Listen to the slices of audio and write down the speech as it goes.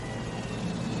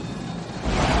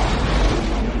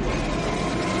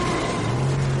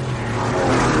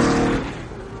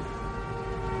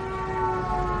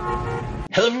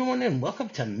everyone, and welcome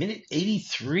to minute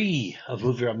 83 of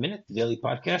MovieRob Minute, the daily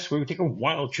podcast where we take a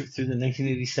wild trip through the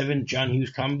 1987 John Hughes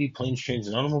comedy Planes, Trains,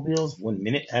 and Automobiles, 1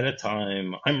 minute at a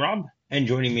time. I'm Rob, and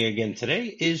joining me again today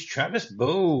is Travis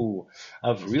Bowe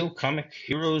of Real Comic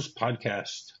Heroes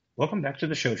Podcast. Welcome back to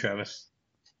the show, Travis.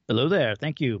 Hello there.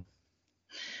 Thank you.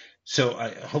 So,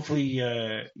 hopefully,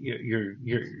 you're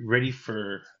ready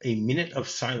for a minute of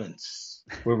silence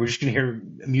where we're just going to hear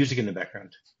music in the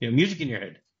background. Music in your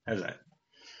head. How's that?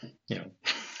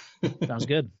 Sounds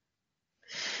good.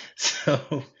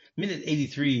 So, minute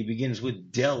 83 begins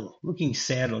with Del looking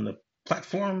sad on the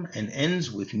platform and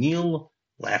ends with Neil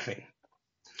laughing.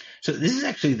 So, this is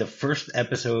actually the first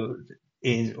episode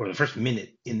or the first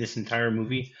minute in this entire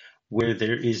movie where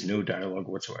there is no dialogue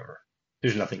whatsoever.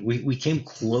 There's nothing. We came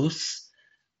close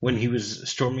when he was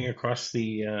storming across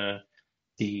the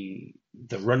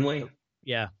runway.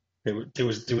 Yeah. There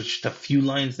was just a few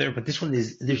lines there, but this one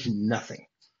there's nothing.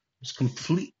 It's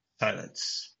complete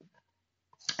silence.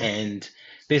 And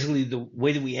basically the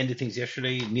way that we ended things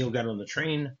yesterday, Neil got on the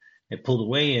train, it pulled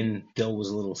away, and Del was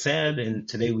a little sad. And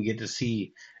today we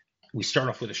start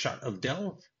off with a shot of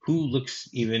Del, who looks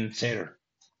even sadder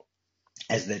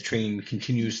as that train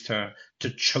continues to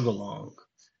chug along.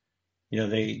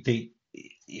 They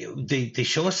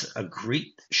show us a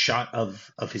great shot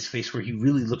of his face where he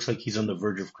really looks like he's on the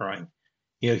verge of crying.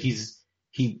 He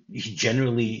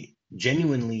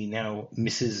genuinely now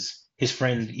misses his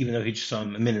friend, even though he just saw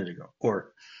him a minute ago.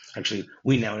 Or actually,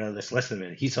 we now know this less than a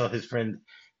minute. He saw his friend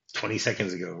 20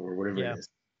 seconds ago or whatever it is.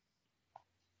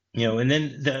 And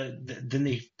then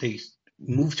they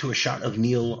move to a shot of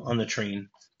Neil on the train,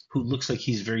 who looks like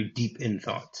he's very deep in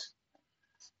thought.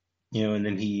 And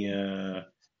then he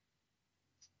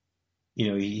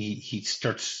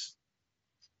starts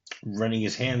running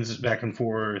his hands back and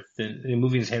forth and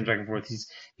moving his hands back and forth.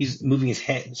 He's moving his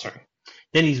head. Sorry.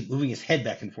 Then he's moving his head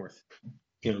back and forth,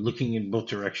 looking in both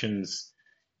directions.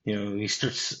 He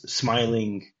starts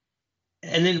smiling,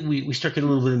 and then we start getting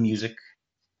a little bit of music,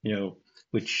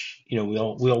 which, we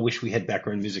all wish we had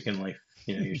background music in life.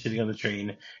 You're sitting on the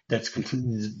train that's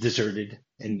completely deserted,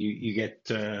 and you get,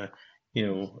 a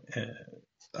little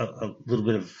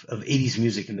bit of 80s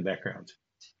music in the background.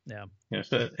 Yeah.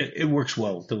 So it works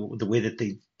well, the way that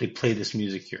they play this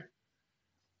music here.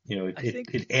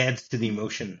 It adds to the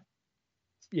emotion.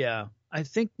 Yeah. I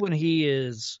think when he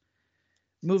is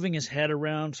moving his head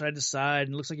around side to side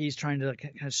and looks like he's trying to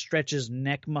kind of stretch his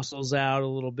neck muscles out a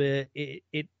little bit,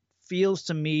 it feels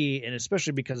to me, and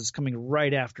especially because it's coming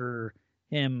right after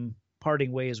him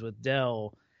parting ways with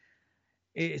Del,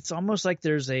 it's almost like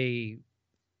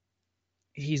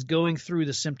he's going through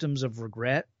the symptoms of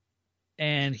regret,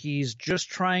 and he's just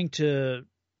trying to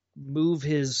move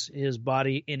his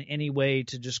body in any way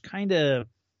to just kind of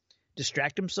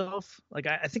distract himself. Like,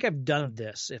 I think I've done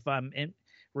this. If I'm in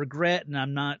regret and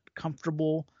I'm not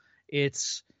comfortable,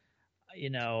 it's,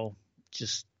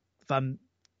 just if I'm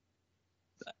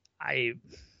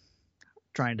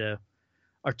trying to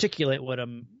articulate what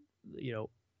I'm,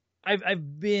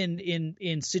 I've been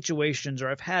in situations, or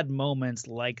I've had moments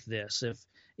like this.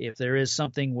 If there is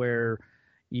something where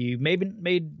you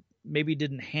maybe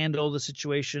didn't handle the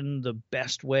situation the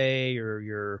best way, or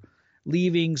you're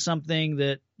leaving something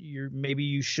that maybe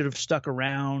you should have stuck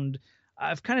around.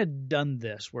 I've kind of done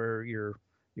this where you're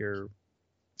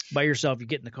by yourself, you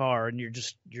get in the car and you're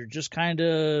just kind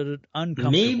of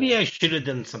uncomfortable. Maybe I should have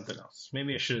done something else.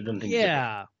 Maybe I should have done things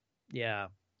different. Yeah.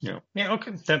 Yeah,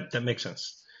 okay. That makes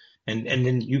sense. And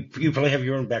then you probably have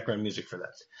your own background music for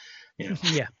that.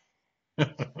 Yeah.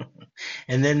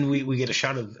 And then we get a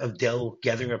shot of Del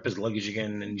gathering up his luggage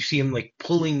again, and you see him like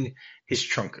pulling his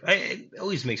trunk. It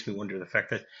always makes me wonder the fact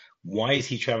that why is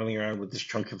he traveling around with this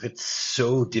trunk if it's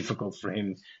so difficult for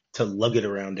him to lug it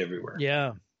around everywhere?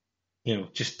 Yeah.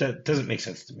 Just that doesn't make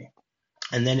sense to me.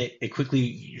 And then it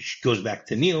quickly goes back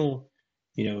to Neil.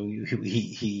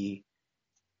 He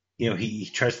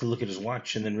tries to look at his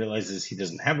watch and then realizes he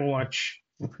doesn't have a watch.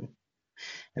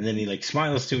 And then he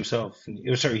smiles to himself.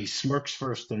 He smirks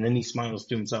first, and then he smiles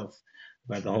to himself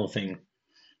about the whole thing.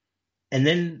 And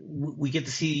then we get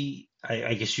to see,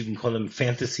 I guess you can call them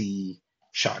fantasy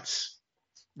shots.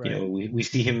 Right. We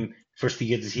see him first. We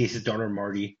get to see his daughter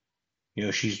Marty.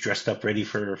 She's dressed up, ready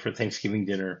for Thanksgiving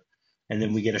dinner. And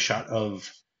then we get a shot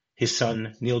of his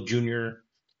son Neil Jr.,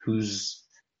 who's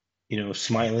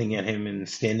smiling at him and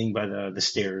standing by the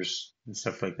stairs and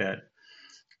stuff like that.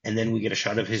 And then we get a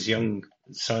shot of his young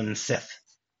son, Seth,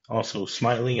 also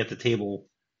smiling at the table.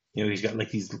 He's got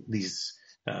these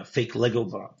fake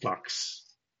Lego blocks,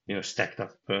 stacked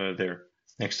up there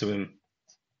next to him.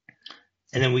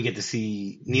 And then we get to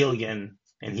see Neil again,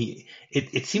 and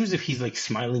it seems as if he's like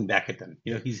smiling back at them.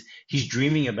 He's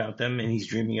dreaming about them, and he's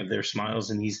dreaming of their smiles,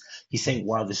 and he's saying,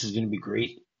 "Wow, this is going to be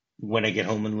great when I get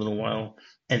home in a little while,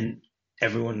 and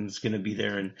everyone's going to be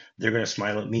there, and they're going to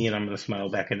smile at me, and I'm going to smile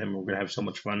back at them, and we're going to have so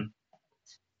much fun."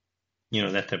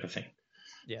 That type of thing.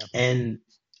 Yeah. And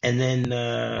then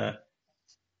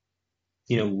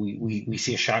we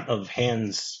see a shot of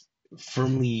hands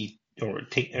firmly or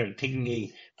taking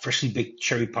a freshly baked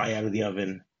cherry pie out of the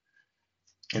oven,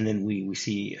 and then we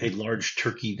see a large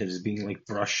turkey that is being like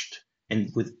brushed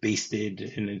and with basted,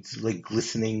 and it's like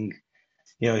glistening.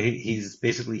 He's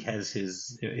basically has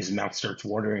his mouth starts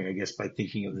watering, I guess, by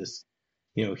thinking of this.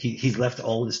 He's left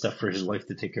all this stuff for his wife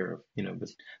to take care of.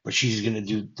 But she's going to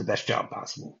do the best job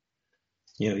possible.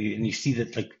 And you see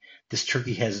that like this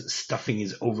turkey has stuffing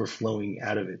is overflowing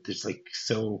out of it. There's like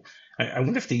so. I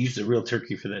wonder if they used a real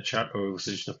turkey for that shot, or was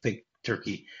it just a fake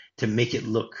turkey to make it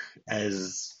look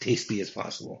as tasty as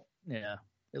possible. Yeah,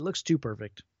 it looks too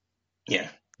perfect. Yeah,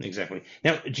 exactly.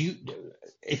 Now,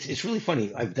 it's really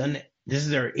funny. This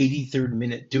is our 83rd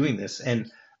minute doing this,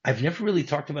 and I've never really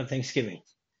talked about Thanksgiving.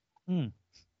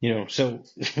 So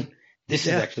this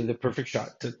is actually the perfect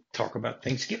shot to talk about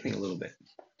Thanksgiving a little bit.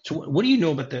 So what do you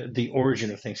know about the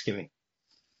origin of Thanksgiving?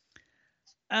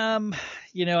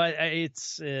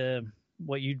 It's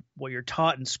what you're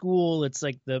taught in school. It's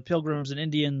like the Pilgrims and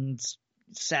Indians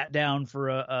sat down for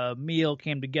a meal,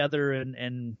 came together,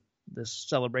 and this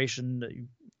celebration.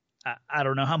 I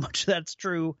don't know how much that's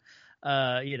true,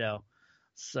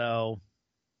 So,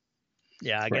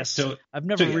 yeah, I guess I've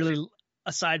never really,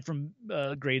 aside from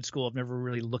grade school, I've never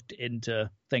really looked into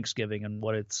Thanksgiving and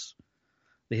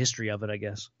the history of it, I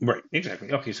guess. Right,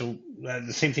 exactly. Okay, so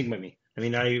the same thing by me. I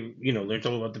mean, I learned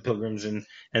all about the Pilgrims, and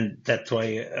that's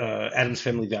why Addams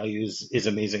Family Values is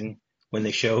amazing when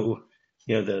they show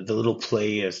the little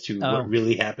play as to what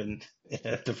really happened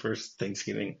at the first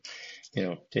Thanksgiving.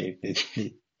 They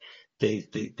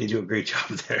do a great job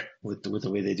there with the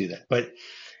way they do that. But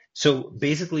so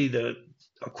basically,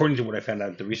 according to what I found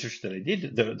out, the research that I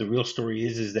did, the real story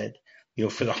is that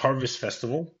for the Harvest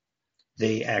Festival,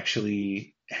 they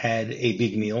actually had a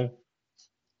big meal,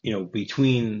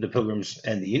 between the Pilgrims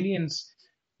and the Indians,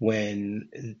 when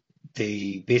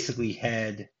they basically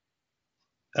had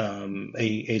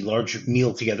a large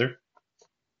meal together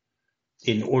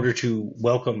in order to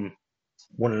welcome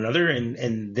one another,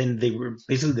 and then they were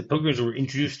basically the Pilgrims were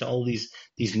introduced to all these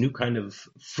new kind of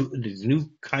food, these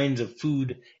new kinds of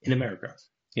food in America.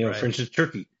 Right. For instance,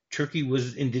 turkey. Turkey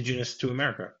was indigenous to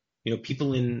America.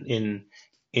 People in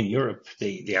Europe,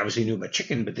 they obviously knew about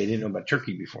chicken, but they didn't know about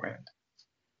turkey beforehand.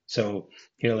 So,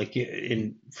 like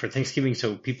for Thanksgiving,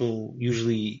 so people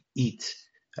usually eat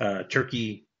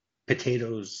turkey,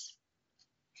 potatoes,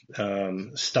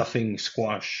 stuffing,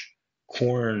 squash,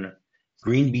 corn,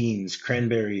 green beans,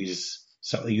 cranberries,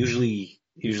 so usually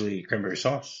cranberry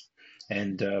sauce,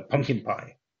 and pumpkin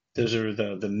pie. Those are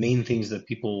the main things that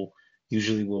people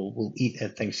usually will eat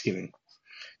at Thanksgiving.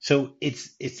 So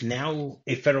it's now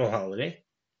a federal holiday,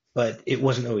 but it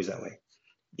wasn't always that way.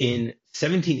 In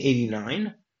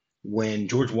 1789, when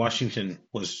George Washington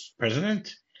was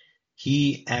president,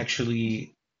 he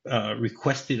actually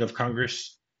requested of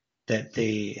Congress that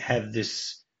they have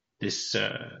this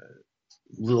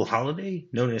little holiday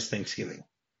known as Thanksgiving.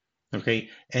 Okay,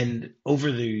 and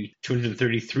over the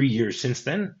 233 years since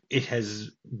then, it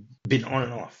has been on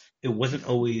and off. It wasn't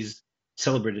always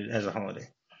celebrated as a holiday.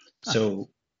 So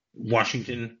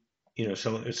Washington,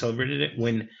 celebrated it.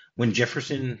 When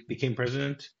Jefferson became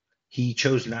president, he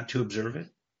chose not to observe it.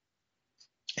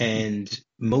 And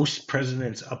most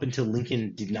presidents up until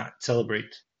Lincoln did not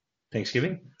celebrate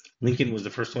Thanksgiving. Lincoln was the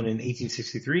first one in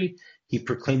 1863. He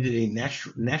proclaimed it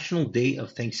a national day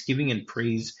of thanksgiving and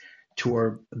praise to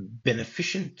our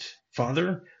beneficent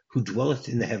Father who dwelleth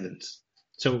in the heavens.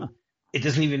 So it's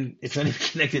not even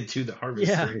connected to the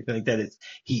harvest or anything like that.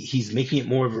 He's making it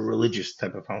more of a religious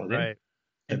type of holiday. Right.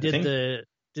 And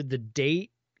did the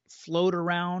date float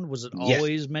around? Was it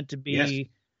always meant to be? Yes.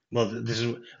 Well,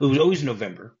 it was always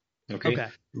November. Okay.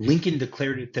 Lincoln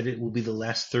declared it that it will be the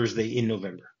last Thursday in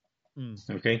November.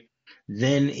 Okay.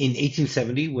 Then in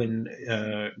 1870,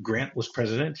 when Grant was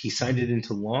president, he signed it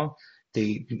into law.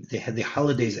 They had the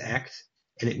Holidays Act,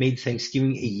 and it made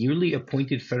Thanksgiving a yearly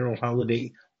appointed federal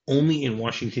holiday only in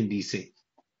Washington, D.C.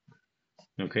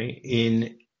 Okay. In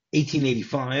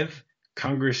 1885,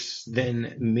 Congress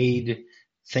then made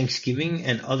Thanksgiving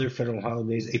and other federal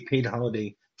holidays a paid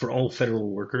holiday for all federal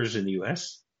workers in the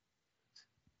U.S.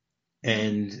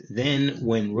 And then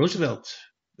when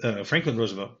Franklin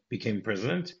Roosevelt became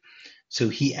president, so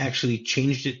he actually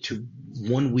changed it to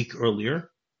 1 week earlier.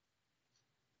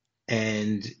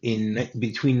 and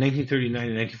between 1939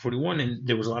 and 1941, and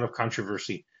there was a lot of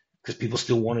controversy because people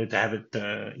still wanted to have it,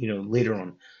 later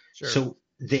on. Sure. So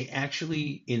they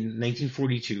actually, in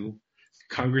 1942,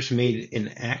 Congress made an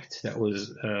act that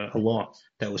was a law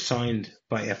that was signed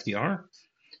by FDR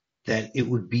that it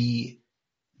would be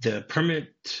the permanent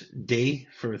day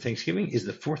for Thanksgiving is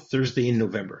the fourth Thursday in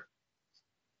November,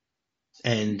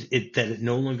 and that it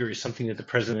no longer is something that the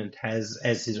president has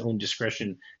as his own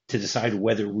discretion to decide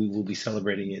whether we will be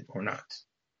celebrating it or not.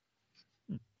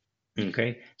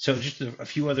 Okay, so just a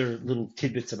few other little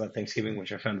tidbits about Thanksgiving,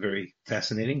 which I found very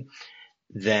fascinating.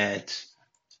 That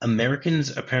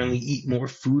Americans apparently eat more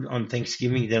food on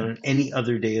Thanksgiving than on any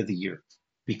other day of the year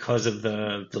because of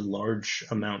the large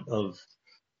amount of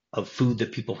food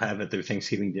that people have at their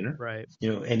Thanksgiving dinner. Right.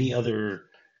 Any other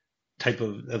type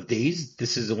of days,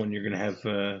 this is the one you're going to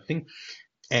have thing.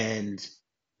 And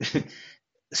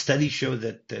studies show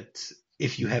that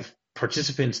if you have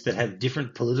participants that have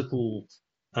different political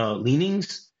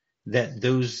leanings, that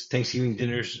those Thanksgiving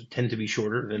dinners tend to be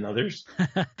shorter than others,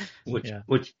 which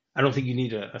I don't think you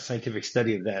need a scientific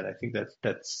study of that. I think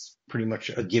that's pretty much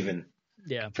a given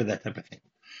for that type of thing.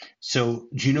 So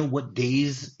do you know what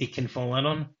days it can fall out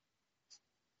on?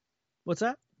 What's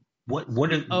that? What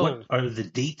are the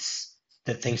dates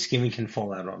that Thanksgiving can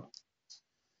fall out on?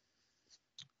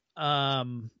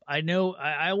 I know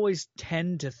I always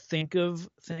tend to think of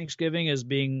Thanksgiving as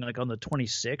being like on the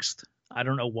 26th. I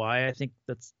don't know why. I think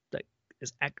that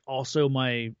is also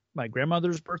my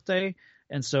grandmother's birthday,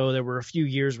 and so there were a few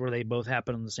years where they both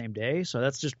happened on the same day. So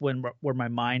that's just where my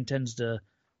mind tends to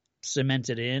cement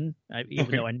it in,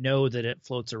 even though I know that it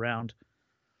floats around.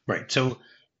 Right. So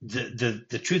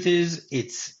the truth is,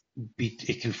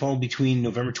 it can fall between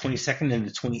November 22nd and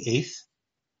the 28th.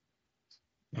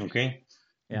 Okay.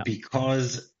 Yeah.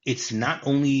 Because it's not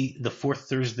only the fourth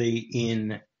Thursday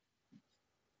in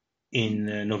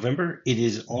November, it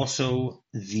is also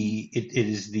it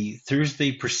is the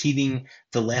Thursday preceding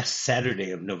the last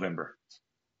Saturday of November,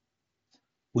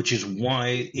 which is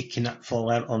why it cannot fall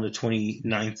out on the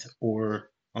 29th or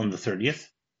on the 30th.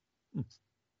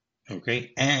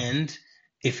 Okay. And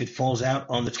if it falls out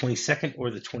on the 22nd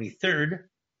or the 23rd,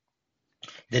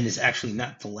 then it's actually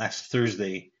not the last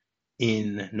Thursday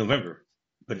in November,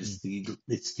 but it's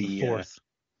the fourth,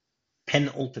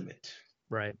 penultimate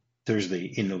Thursday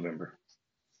in November.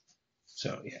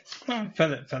 So yeah, I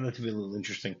found that to be a little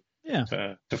interesting. Yeah,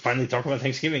 to finally talk about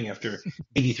Thanksgiving after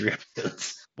 83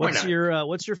 episodes. What's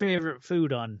your favorite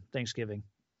food on Thanksgiving?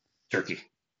 Turkey.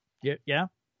 Yeah.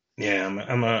 Yeah,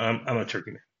 I'm a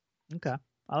turkey man. Okay.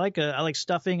 I like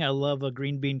stuffing. I love a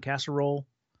green bean casserole.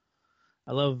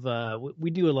 I love we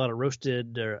do a lot of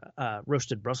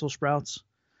roasted Brussels sprouts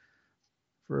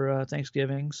for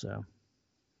Thanksgiving. So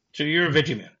you're a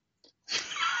veggie man.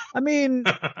 I mean,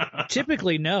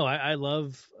 typically no. I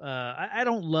love I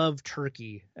don't love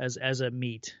turkey as a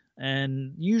meat,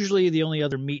 and usually the only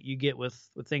other meat you get with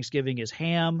Thanksgiving is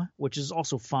ham, which is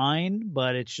also fine,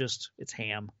 but it's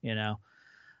ham.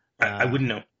 I wouldn't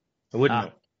know. I wouldn't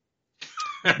know.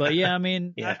 But yeah, I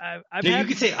mean, yeah. You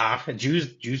could say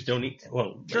Jews don't eat.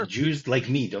 Well, sure. Jews like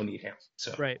me don't eat ham.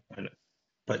 So right.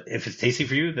 But if it's tasty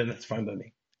for you, then that's fine by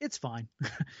me. It's fine.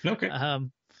 Okay.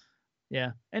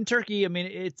 Yeah, and turkey. I mean,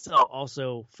 it's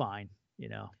also fine.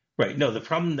 Right. No, the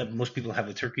problem that most people have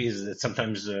with turkey is that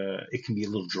sometimes it can be a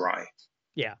little dry.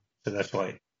 Yeah. So that's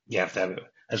why you have to have it.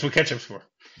 That's what ketchup's for.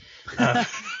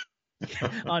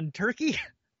 On turkey.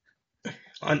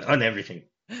 On everything.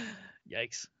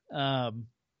 Yikes.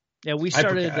 Yeah, we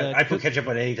started. I put ketchup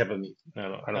on any type of meat. I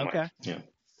don't mind. Yeah.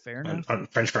 Fair enough. On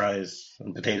French fries,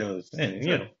 on potatoes, and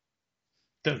sure.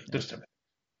 those stuff.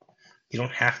 You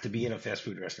don't have to be in a fast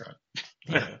food restaurant.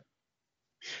 Yeah.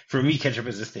 For me, ketchup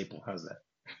is a staple. How's that?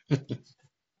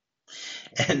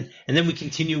 and then we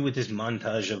continue with this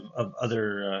montage of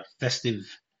other festive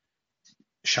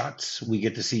shots. We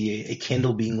get to see a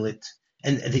candle being lit.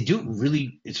 And they do it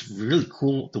really, it's really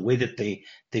cool the way that they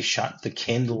shot the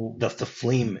candle, the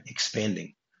flame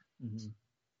expanding.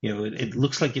 Mm-hmm. It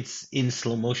looks like it's in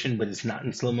slow motion, but it's not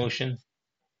in slow motion.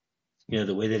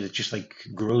 The way that it just like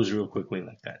grows real quickly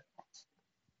like that.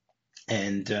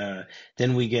 And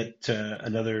then we get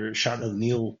another shot of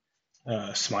Neil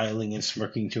smiling and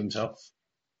smirking to himself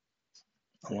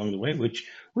along the way, which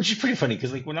is pretty funny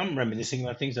because like when I'm reminiscing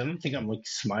about things, I don't think I'm like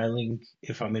smiling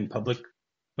if I'm in public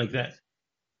like that.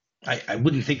 I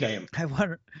wouldn't think I am. I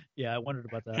wondered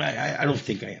about that. I don't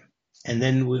think I am. And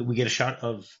then we get a shot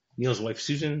of Neil's wife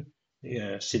Susan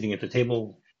sitting at the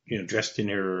table, dressed in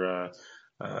her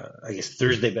I guess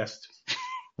Thursday best.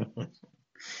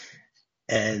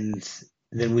 And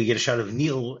And then we get a shot of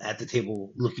Neil at the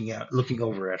table looking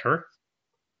over at her.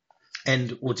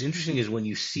 And what's interesting is when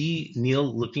you see Neil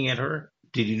looking at her,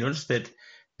 did you notice that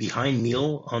behind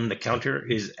Neil on the counter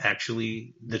is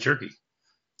actually the turkey?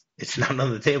 It's not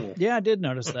on the table. Yeah, I did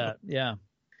notice that. Yeah.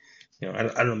 I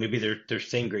don't know. Maybe they're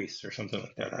saying grace or something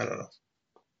like that. I don't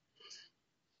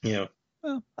know.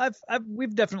 Well,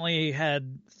 we've definitely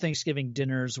had Thanksgiving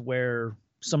dinners where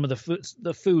some of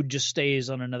the food just stays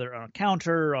on a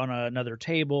counter, on another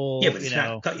table. Yeah, but it's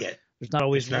not cut yet. There's not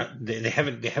always It's not. They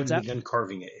haven't begun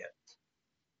carving it yet.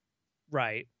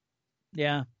 Right.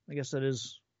 Yeah, I guess that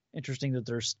is interesting that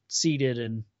they're seated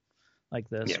and like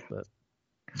this. Yeah. But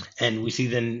and we see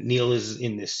then Neil is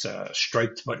in this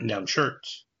striped button-down shirt.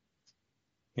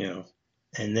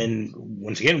 And then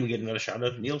once again we get another shot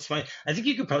of Neil smiling. I think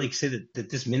you could probably say that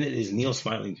this minute is Neil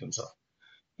smiling to himself.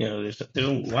 There's a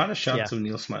lot of shots of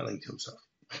Neil smiling to himself.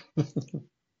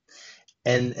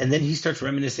 and then he starts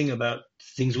reminiscing about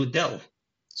things with Dell.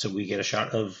 So we get a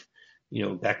shot of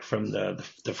back from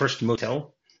the first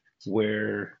motel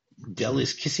where Dell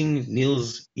is kissing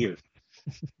Neil's ear.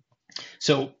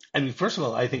 So I mean, first of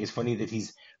all, I think it's funny that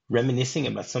he's reminiscing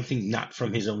about something not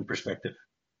from his own perspective.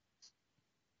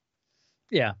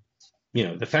 Yeah.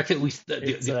 The fact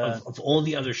that of all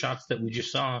the other shots that we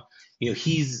just saw,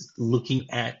 he's looking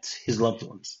at his loved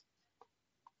ones.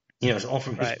 It's all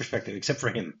from his perspective, except for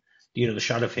him. The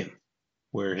shot of him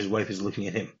where his wife is looking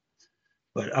at him.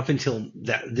 But up until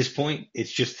this point,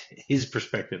 it's just his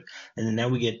perspective. And then now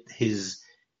we get his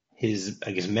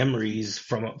I guess memories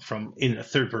from in a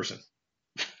third person.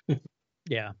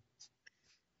 Yeah.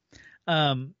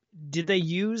 Did they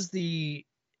use the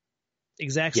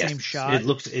exact same shot? It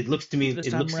looks to me like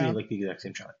the exact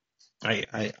same shot.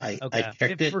 I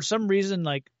checked it for some reason.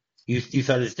 Like you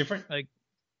thought it's different, like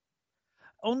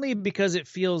only because it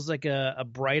feels like a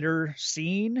brighter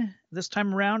scene this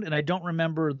time around, and I don't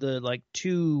remember the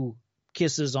two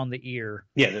kisses on the ear.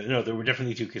 Yeah, there were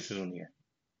definitely 2 kisses on the ear.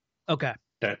 Okay.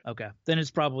 Okay. Then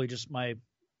it's probably just my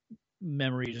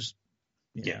memory.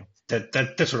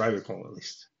 That's what I recall at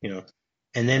least.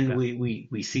 And then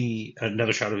we see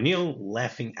another shot of Neil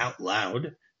laughing out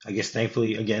loud. I guess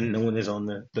thankfully again no one is on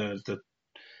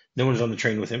no one's on the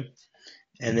train with him.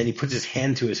 And then he puts his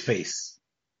hand to his face,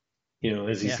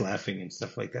 as he's laughing and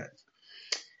stuff like that.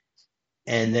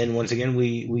 And then once again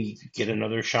we get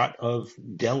another shot of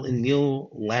Dell and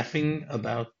Neil laughing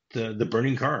about the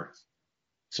burning car.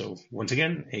 So once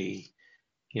again a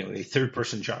third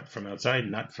person shot from outside,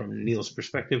 not from Neil's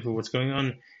perspective of what's going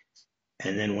on.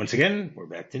 And then once again, we're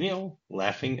back to Neil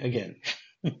laughing again.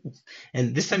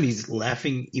 And this time he's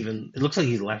laughing it looks like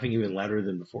he's laughing even louder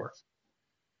than before.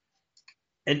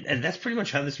 And that's pretty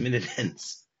much how this minute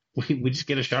ends. We just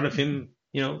get a shot of him,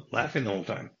 laughing the whole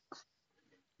time,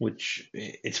 which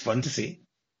it's fun to see.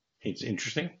 It's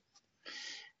interesting.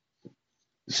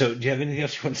 So do you have anything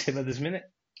else you want to say about this minute?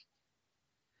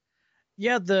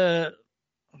 Yeah,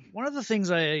 one of the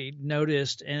things I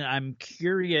noticed, and I'm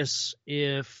curious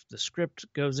if the script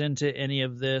goes into any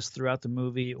of this throughout the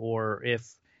movie, or if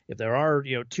there are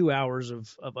 2 hours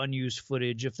of unused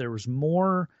footage, if there was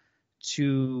more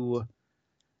to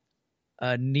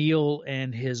Neil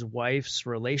and his wife's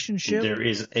relationship. There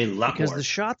is a lot because more.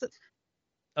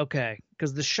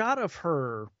 Because the shot of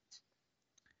her,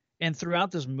 and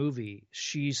throughout this movie,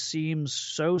 she seems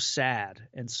so sad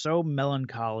and so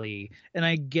melancholy. And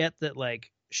I get that,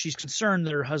 she's concerned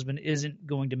that her husband isn't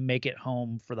going to make it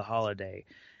home for the holiday.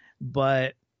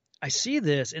 But I see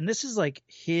this, and this is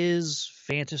his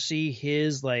fantasy,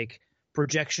 his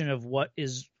projection of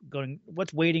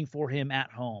what's waiting for him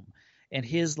at home. And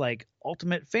his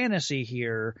ultimate fantasy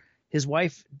here, his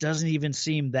wife doesn't even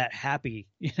seem that happy.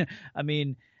 I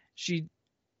mean,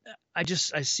 I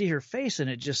see her face,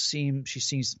 and she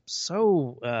seems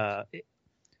so,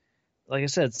 like I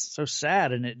said, so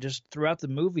sad. And it just throughout the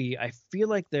movie, I feel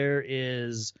like there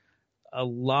is a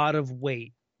lot of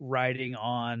weight riding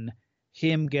on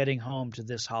him getting home to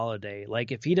this holiday.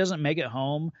 If he doesn't make it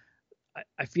home,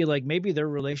 I feel like maybe their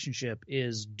relationship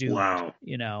is doomed. Wow.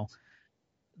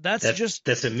 That's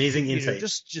amazing insight.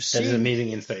 That's an amazing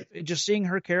insight. Just seeing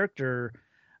her character,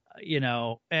 and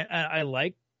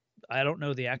I don't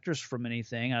know the actress from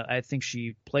anything. I think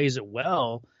she plays it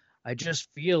well. I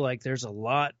just feel like there's a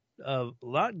lot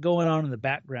going on in the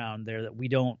background there that we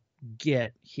don't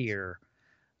get here.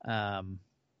 And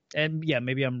yeah,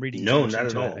 maybe I'm reading. No, not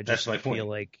at all. That's my point. Feel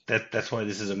like that's why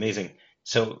this is amazing.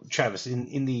 So Travis,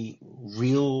 in the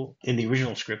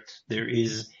original script, there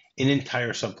is an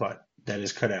entire subplot that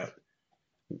is cut out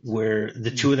where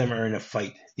the two of them are in a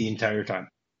fight the entire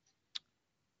time.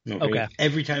 Okay.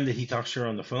 Every time that he talks to her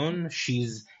on the phone,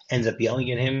 she's ends up yelling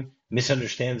at him,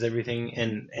 misunderstands everything,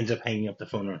 and ends up hanging up the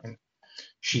phone on him.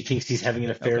 She thinks he's having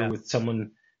an affair Okay. with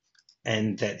someone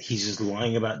and that he's just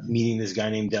lying about meeting this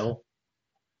guy named Dell.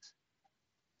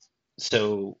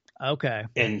 So, Okay.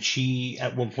 and she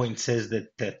at one point says that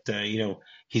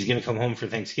he's going to come home for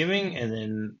Thanksgiving, and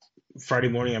then Friday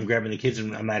morning I'm grabbing the kids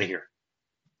and I'm out of here.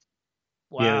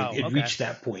 Wow. It Okay. reached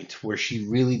that point where she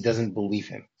really doesn't believe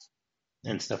him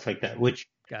and stuff like that,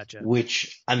 Gotcha.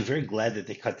 which I'm very glad that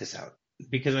they cut this out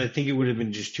because I think it would have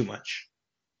been just too much.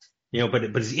 But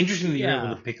it's interesting that you're able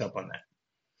Yeah. to pick up on that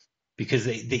because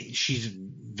she's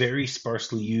very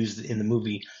sparsely used in the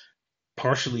movie,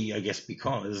 partially, I guess,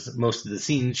 because most of the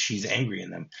scenes she's angry in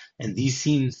them. And these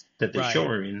scenes that they show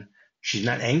Right. her in, she's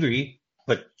not angry,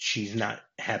 but she's not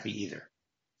happy either.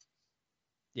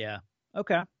 Yeah.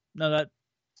 Okay. No, that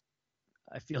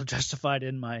I feel justified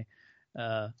in my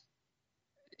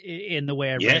in the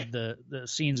way I Yeah. read the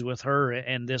scenes with her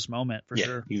and this moment for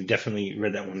sure. You definitely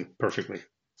read that one perfectly.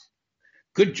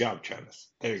 Good job, Travis.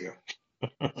 There you go.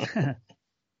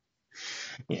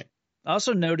 Yeah. I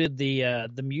also noted the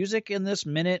music in this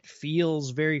minute feels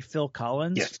very Phil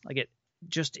Collins. Yes. Like it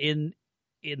just in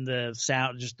the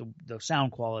sound, just the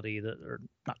sound quality, or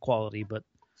not quality, but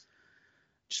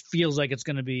just feels like it's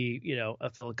going to be, a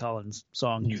Phil Collins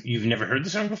song. You've never heard the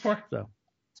song before? So,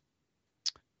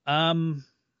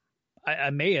 I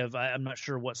may have. I'm not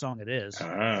sure what song it is.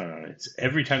 It's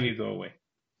Every Time You Go Away.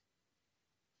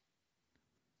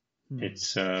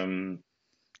 It's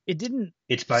It didn't.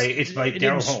 It's by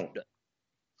Daryl Hall.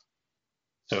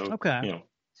 So okay.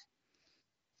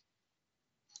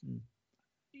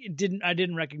 I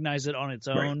didn't recognize it on its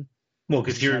own. Right. Well,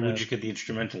 because here we just get the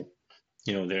instrumental.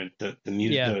 The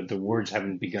music, the words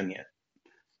haven't begun yet.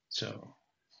 So,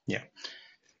 yeah.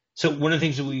 So one of the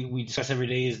things that we discuss every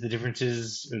day is the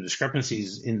differences or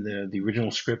discrepancies in the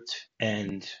original script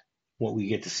and what we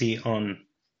get to see on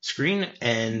screen.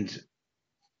 And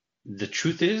the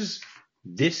truth is,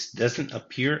 this doesn't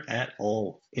appear at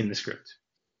all in the script.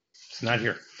 It's not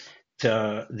here.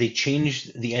 They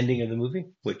changed the ending of the movie,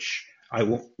 which I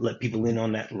won't let people in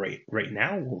on that right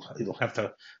now. It'll have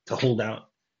to hold out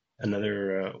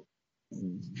another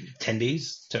 10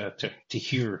 days to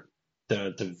hear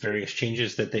the various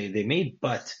changes that they made.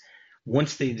 But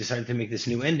once they decided to make this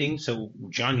new ending, so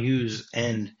John Hughes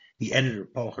and the editor,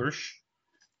 Paul Hirsch,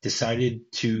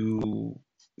 decided to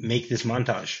make this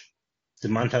montage. The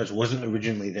montage wasn't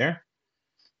originally there,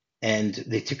 and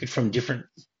they took it from different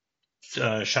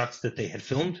shots that they had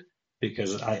filmed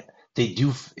because they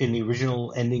do in the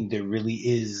original ending there really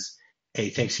is a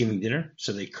Thanksgiving dinner,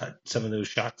 so they cut some of those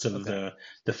shots of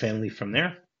the family from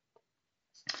there.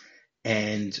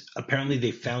 And apparently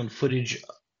they found footage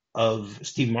of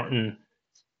Steve Martin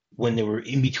when they were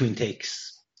in between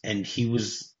takes, and he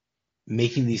was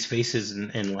making these faces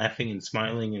and laughing and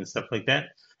smiling and stuff like that,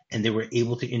 and they were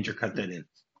able to intercut that in.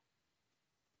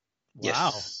 Wow.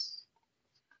 Yes.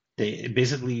 They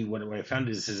basically what I found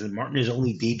is that Martin is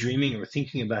only daydreaming or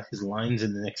thinking about his lines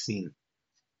in the next scene.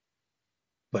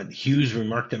 But Hughes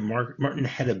remarked that Martin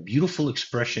had a beautiful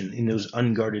expression in those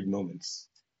unguarded moments.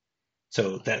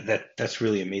 So that's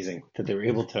really amazing that they were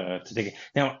able to take it.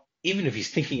 Now, even if he's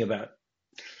thinking about,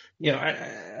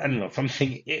 I don't know if I'm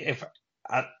thinking if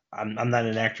I'm not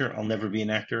an actor, I'll never be an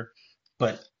actor.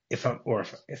 But if I'm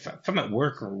at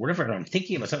work or whatever, and I'm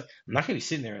thinking about something, I'm not going to be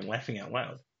sitting there and laughing out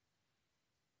loud.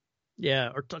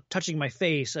 Yeah, or touching my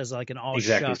face as like an all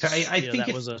exactly. shucks. So I think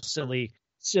that was a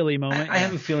silly moment. I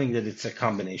have a feeling that it's a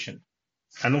combination.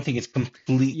 I don't think it's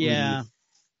completely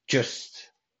just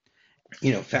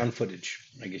found footage,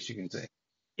 I guess you can say.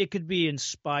 It could be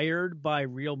inspired by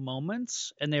real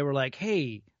moments, and they were like,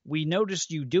 "Hey, we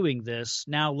noticed you doing this.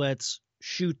 Now let's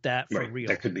shoot that for real."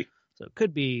 That could be. So it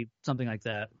could be something like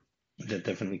that. That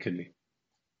definitely could be.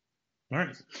 All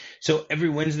right. So every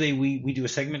Wednesday we do a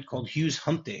segment called Hughes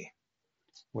Hump Day,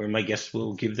 where my guests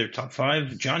will give their top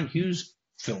 5 John Hughes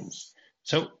films.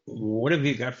 So what have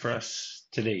you got for us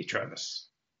today, Travis?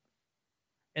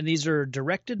 And these are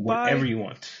directed by? Whatever you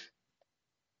want.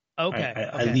 Okay.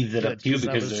 I leave that up to you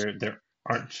because there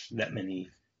aren't that many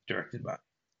directed by.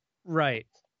 Right.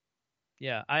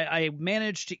 Yeah. I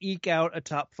managed to eke out a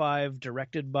top 5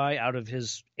 directed by out of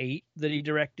his 8 that he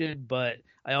directed, but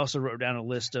I also wrote down a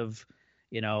list of,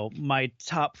 my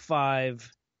top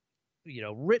 5,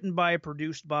 written by,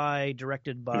 produced by,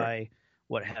 directed by,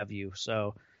 what have you.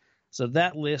 So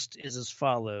that list is as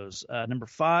follows. Number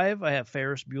 5, I have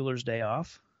Ferris Bueller's Day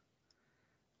Off.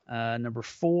 Number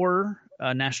 4,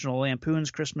 National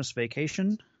Lampoon's Christmas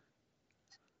Vacation.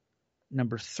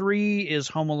 Number 3 is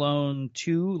Home Alone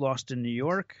 2, Lost in New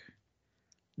York.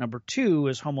 Number 2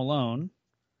 is Home Alone.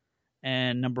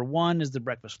 and number 1 is The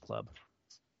Breakfast Club.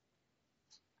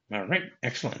 All right,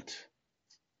 excellent.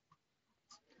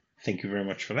 Thank you very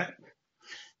much for that.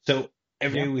 So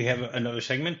every day we have another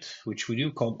segment, which we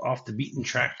do called Off the Beaten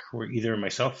Track, where either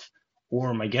myself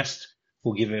or my guest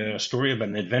will give a story about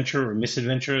an adventure or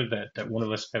misadventure that one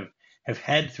of us have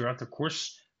had throughout the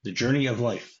course, the journey of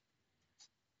life.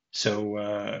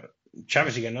 So,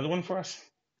 Travis, you got another one for us?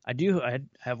 I do. I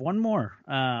have one more.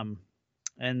 Well,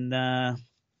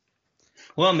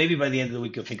 maybe by the end of the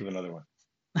week you'll think of another one.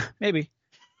 Maybe.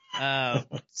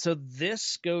 So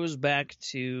this goes back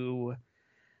to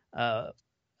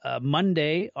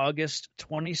Monday, August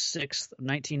 26th,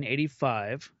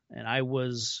 1985, and I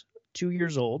was 2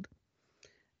 years old,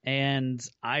 and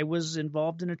I was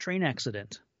involved in a train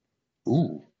accident.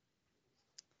 Ooh.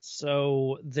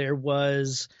 So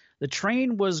the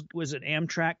train was an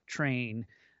Amtrak train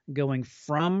going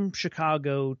from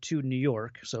Chicago to New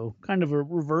York. So kind of a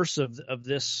reverse of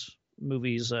this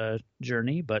movie's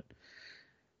journey, but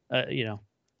there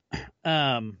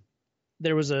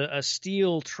was a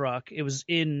steel truck. It was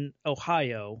in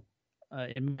Ohio,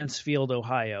 in Mansfield,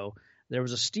 Ohio. There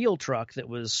was a steel truck that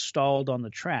was stalled on the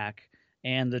track,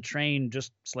 and the train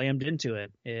just slammed into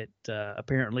it. It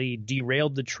apparently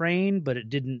derailed the train, but it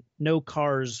didn't. No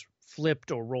cars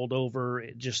flipped or rolled over.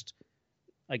 It just,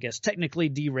 I guess, technically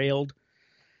derailed.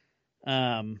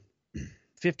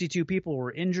 52 people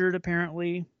were injured,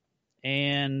 apparently,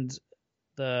 and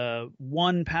the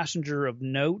one passenger of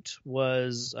note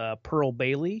was Pearl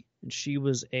Bailey, and she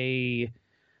was a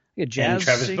jazz and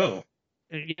Travis Bow.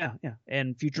 Yeah,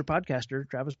 and future podcaster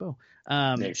Travis Bow.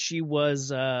 She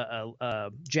was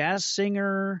a jazz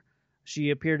singer.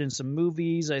 She appeared in some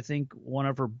movies. I think one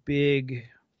of her big.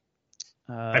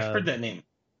 I've heard that name.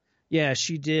 Yeah,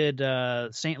 she did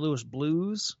St. Louis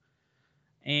Blues,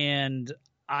 and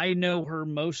I know her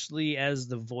mostly as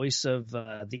the voice of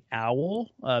the owl,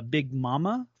 Big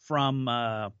Mama from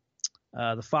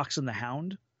The Fox and the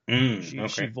Hound.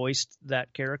 She voiced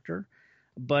that character,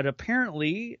 but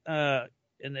apparently,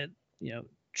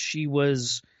 she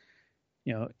was,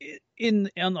 on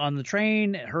the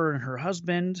train, her and her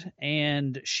husband,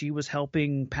 and she was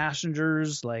helping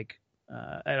passengers. Like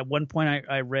at one point,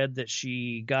 I read that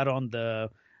she got on a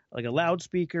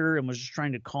loudspeaker and was just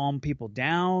trying to calm people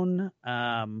down.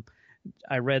 I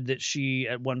read that she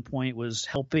at one point was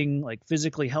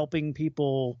physically helping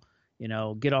people,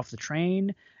 get off the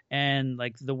train. And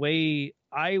the way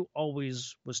I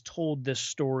always was told this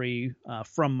story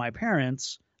from my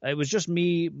parents, it was just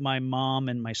me, my mom,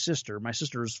 and my sister. My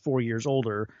sister is 4 years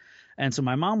older. And so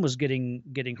my mom was getting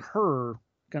her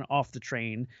kind of off the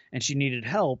train, and she needed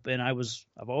help. And I've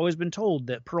always been told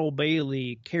that Pearl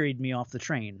Bailey carried me off the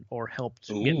train or helped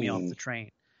get me off the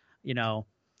train,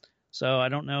 so I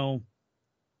don't know.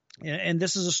 And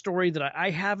this is a story that I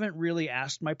haven't really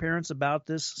asked my parents about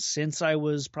this since I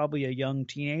was probably a young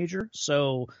teenager.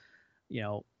 So,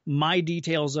 my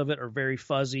details of it are very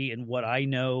fuzzy, and what I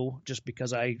know, just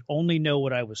because I only know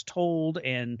what I was told.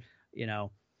 And,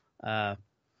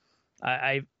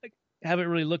 I haven't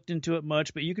really looked into it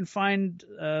much, but you can find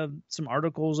some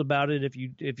articles about it. If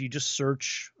you just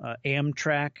search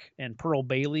Amtrak and Pearl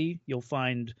Bailey, you'll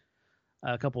find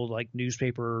a couple of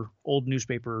old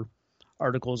newspaper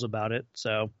articles about it.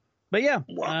 So, but yeah,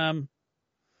 wow.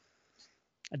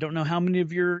 I don't know how many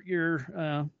of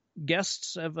your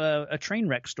guests have a train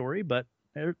wreck story, but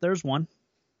there's one.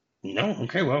 No,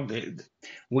 okay, well,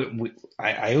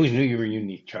 I always knew you were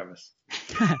unique, Travis.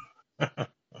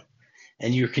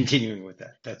 And you're continuing with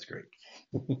that. That's great.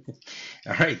 All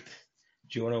right.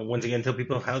 Do you want to once again tell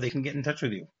people how they can get in touch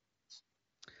with you?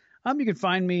 You can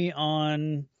find me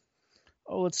on,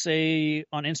 let's say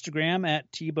on Instagram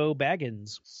at Tebow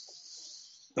Baggins.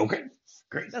 Okay,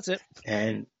 great. That's it.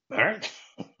 And all right.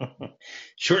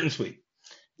 Short and sweet.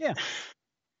 Yeah.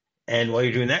 And while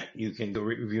you're doing that, you can go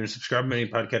rate, review, and subscribe on any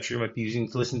podcatcher you might be using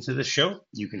to listen to this show.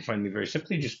 You can find me very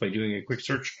simply just by doing a quick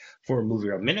search for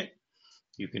MovieRob Minute.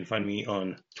 You can find me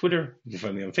on Twitter, you can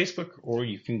find me on Facebook, or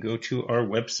you can go to our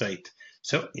website.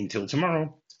 So until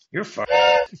tomorrow, you're fired.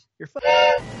 You're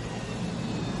fired.